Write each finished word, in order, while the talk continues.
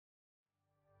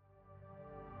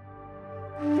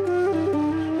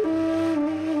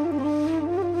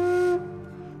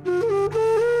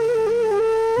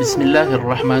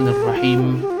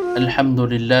Bismillahirrahmanirrahim.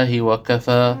 Alhamdulillahi wa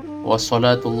kafa wa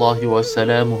salatullahi wa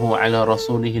salamuhu ala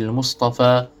rasulihil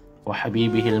mustafa wa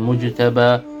habibihil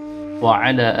mujtaba wa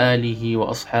ala alihi wa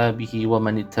ashabihi wa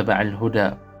man ittaba'al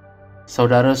huda.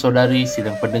 Saudara-saudari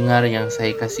sidang pendengar yang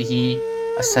saya kasihi,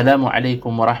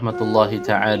 Assalamualaikum warahmatullahi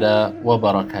ta'ala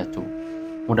wabarakatuh.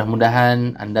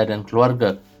 Mudah-mudahan anda dan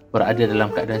keluarga berada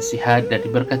dalam keadaan sihat dan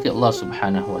diberkati Allah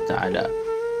Subhanahu wa ta'ala.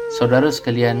 Saudara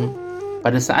sekalian,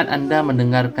 pada saat anda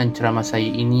mendengarkan ceramah saya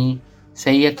ini,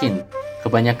 saya yakin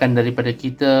kebanyakan daripada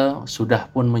kita sudah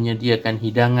pun menyediakan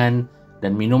hidangan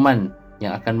dan minuman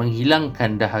yang akan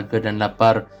menghilangkan dahaga dan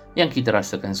lapar yang kita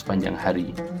rasakan sepanjang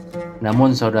hari.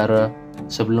 Namun saudara,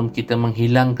 sebelum kita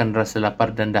menghilangkan rasa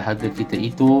lapar dan dahaga kita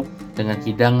itu dengan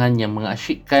hidangan yang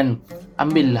mengasyikkan,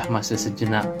 ambillah masa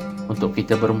sejenak untuk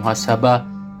kita bermuhasabah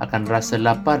akan rasa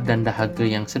lapar dan dahaga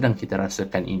yang sedang kita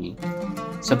rasakan ini.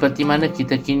 Seperti mana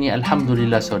kita kini,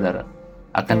 alhamdulillah saudara,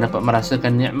 akan dapat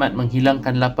merasakan nikmat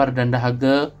menghilangkan lapar dan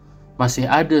dahaga, masih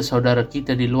ada saudara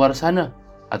kita di luar sana,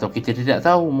 atau kita tidak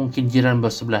tahu, mungkin jiran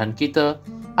bersebelahan kita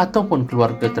ataupun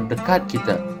keluarga terdekat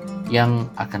kita yang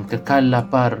akan kekal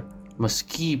lapar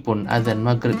meskipun azan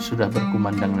maghrib sudah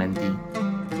berkumandang nanti.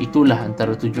 Itulah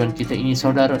antara tujuan kita ini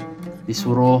saudara,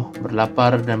 disuruh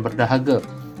berlapar dan berdahaga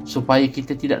supaya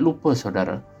kita tidak lupa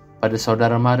saudara pada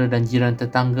saudara mara dan jiran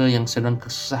tetangga yang sedang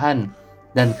kesusahan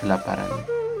dan kelaparan.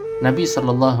 Nabi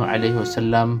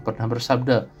SAW pernah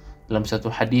bersabda dalam satu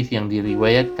hadis yang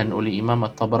diriwayatkan oleh Imam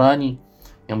At-Tabrani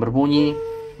yang berbunyi,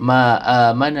 "Ma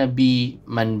amana bi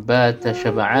man bata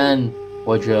syab'an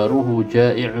wa jaruhu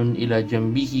ja'i'un ila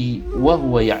jambihi wa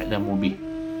huwa ya'lamu bih."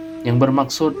 Yang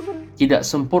bermaksud, tidak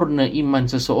sempurna iman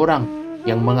seseorang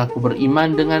yang mengaku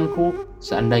beriman denganku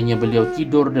seandainya beliau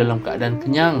tidur dalam keadaan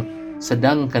kenyang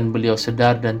sedangkan beliau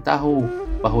sedar dan tahu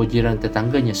bahawa jiran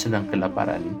tetangganya sedang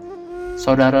kelaparan.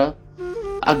 Saudara,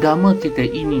 agama kita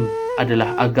ini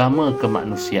adalah agama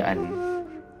kemanusiaan.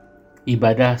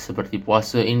 Ibadah seperti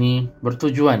puasa ini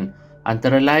bertujuan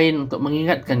antara lain untuk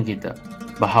mengingatkan kita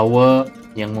bahawa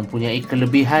yang mempunyai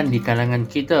kelebihan di kalangan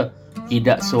kita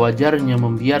tidak sewajarnya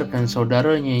membiarkan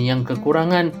saudaranya yang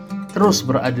kekurangan terus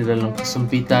berada dalam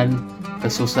kesempitan,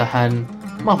 kesusahan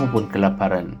maupun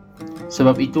kelaparan.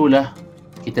 Sebab itulah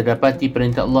kita dapati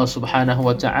perintah Allah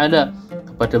Subhanahu wa taala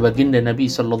kepada baginda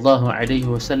Nabi sallallahu alaihi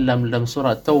wasallam dalam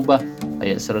surah Taubah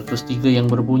ayat 103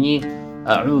 yang berbunyi,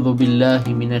 A'udzu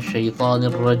billahi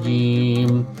minasyaitonir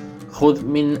rajim. Khudh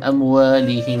min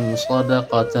amwalihim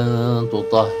shadaqatan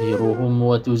tutahhiruhum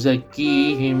wa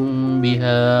tuzakkihim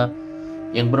biha.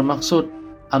 Yang bermaksud,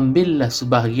 ambillah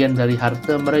sebahagian dari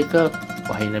harta mereka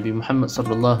wahai Nabi Muhammad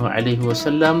sallallahu alaihi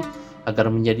wasallam agar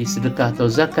menjadi sedekah atau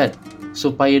zakat,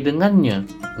 supaya dengannya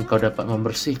engkau dapat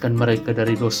membersihkan mereka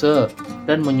dari dosa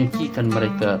dan menyucikan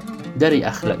mereka dari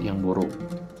akhlak yang buruk.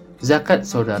 Zakat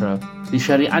saudara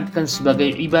disyariatkan sebagai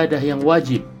ibadah yang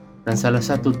wajib dan salah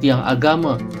satu tiang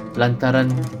agama lantaran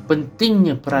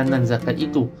pentingnya peranan zakat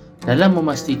itu dalam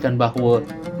memastikan bahawa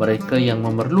mereka yang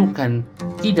memerlukan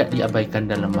tidak diabaikan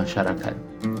dalam masyarakat.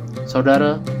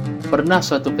 Saudara, pernah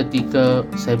suatu ketika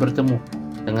saya bertemu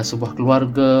dengan sebuah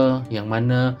keluarga yang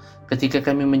mana ketika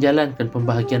kami menjalankan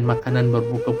pembahagian makanan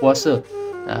berbuka puasa,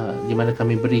 di mana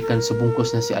kami berikan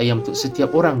sebungkus nasi ayam untuk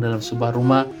setiap orang dalam sebuah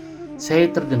rumah, saya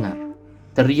terdengar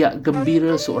teriak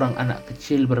gembira seorang anak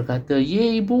kecil berkata,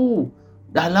 "Ye ibu,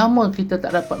 dah lama kita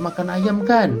tak dapat makan ayam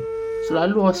kan?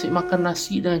 Selalu asyik makan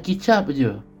nasi dengan kicap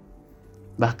je."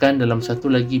 Bahkan dalam satu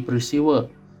lagi peristiwa,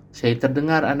 saya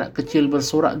terdengar anak kecil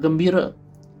bersorak gembira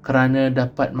kerana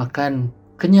dapat makan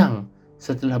kenyang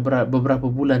setelah beberapa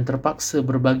bulan terpaksa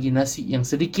berbagi nasi yang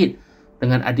sedikit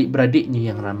dengan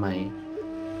adik-beradiknya yang ramai.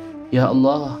 Ya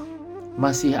Allah,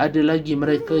 masih ada lagi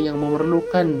mereka yang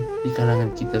memerlukan di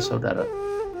kalangan kita saudara.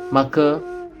 Maka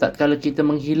tatkala kita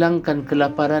menghilangkan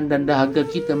kelaparan dan dahaga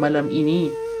kita malam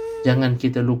ini, jangan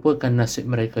kita lupakan nasib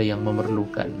mereka yang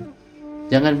memerlukan.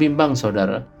 Jangan bimbang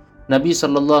saudara, Nabi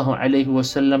SAW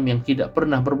yang tidak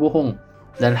pernah berbohong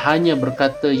dan hanya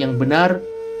berkata yang benar,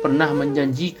 pernah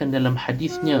menjanjikan dalam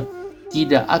hadisnya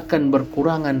tidak akan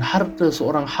berkurangan harta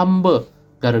seorang hamba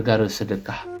gara-gara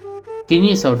sedekah.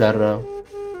 Kini saudara,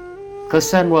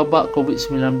 kesan wabak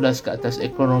COVID-19 ke atas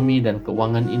ekonomi dan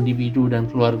keuangan individu dan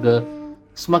keluarga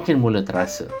semakin mula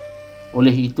terasa.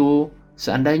 Oleh itu,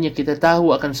 seandainya kita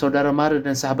tahu akan saudara mara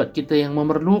dan sahabat kita yang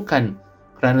memerlukan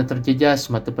kerana terjejas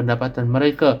mata pendapatan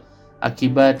mereka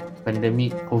akibat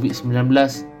pandemik COVID-19,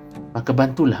 maka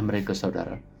bantulah mereka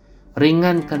saudara.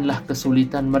 Ringankanlah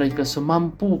kesulitan mereka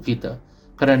semampu kita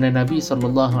kerana Nabi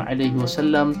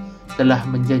SAW telah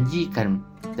menjanjikan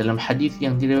dalam hadis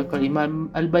yang diriwayatkan Imam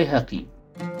Al-Baihaqi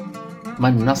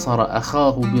Man nasara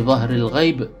akhahu bi dhahril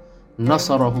ghaib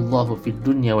nasarahu Allahu fid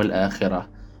dunya wal akhirah.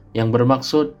 Yang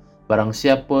bermaksud, barang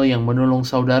siapa yang menolong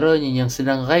saudaranya yang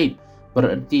sedang ghaib,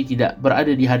 bererti tidak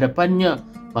berada di hadapannya,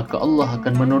 maka Allah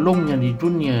akan menolongnya di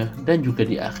dunia dan juga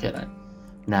di akhirat.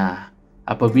 Nah,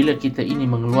 apabila kita ini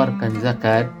mengeluarkan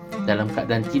zakat dalam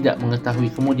keadaan tidak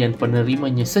mengetahui kemudian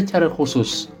penerimanya secara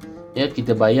khusus, ya,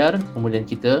 kita bayar kemudian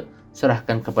kita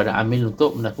serahkan kepada amil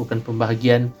untuk melakukan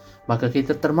pembahagian, maka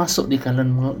kita termasuk di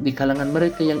kalangan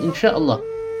mereka yang insya-Allah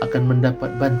akan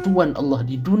mendapat bantuan Allah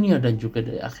di dunia dan juga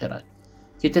di akhirat.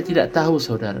 Kita tidak tahu,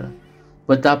 saudara,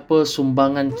 betapa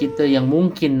sumbangan kita yang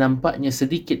mungkin nampaknya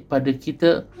sedikit pada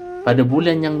kita pada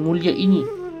bulan yang mulia ini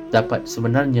dapat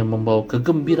sebenarnya membawa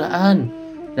kegembiraan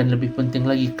dan lebih penting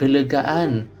lagi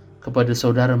kelegaan kepada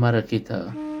saudara mara kita.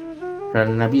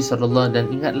 Kerana Nabi SAW,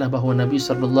 dan ingatlah bahawa Nabi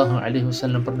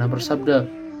SAW pernah bersabda,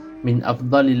 min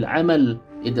afdalil amal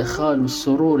idkhalus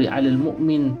sururi 'alal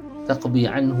mu'min taqbi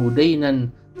 'anhu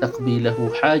daynan taqbi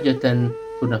lahu hajatan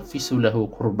tunaffisu lahu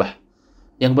kurbah.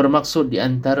 Yang bermaksud di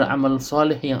antara amal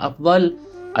soleh yang afdal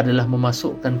adalah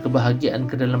memasukkan kebahagiaan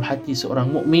ke dalam hati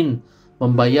seorang mukmin,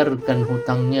 membayarkan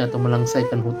hutangnya atau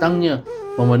melangsaikan hutangnya,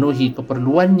 memenuhi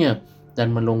keperluannya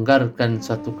dan melonggarkan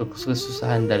satu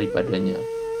kesusahan daripadanya.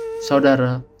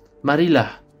 Saudara,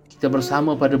 marilah kita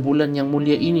bersama pada bulan yang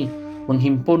mulia ini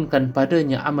menghimpunkan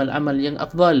padanya amal-amal yang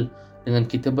afdal dengan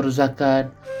kita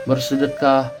berzakat,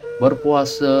 bersedekah,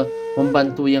 berpuasa,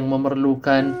 membantu yang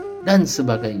memerlukan dan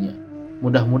sebagainya.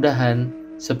 Mudah-mudahan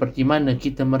seperti mana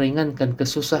kita meringankan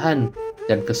kesusahan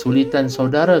dan kesulitan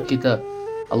saudara kita,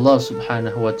 Allah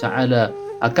Subhanahu wa taala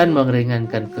akan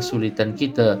meringankan kesulitan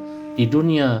kita di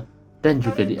dunia dan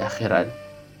juga di akhirat.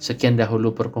 Sekian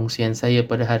dahulu perkongsian saya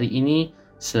pada hari ini.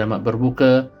 Selamat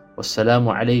berbuka.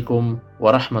 Wassalamualaikum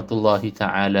warahmatullahi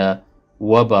taala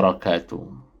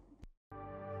wabarakatuh.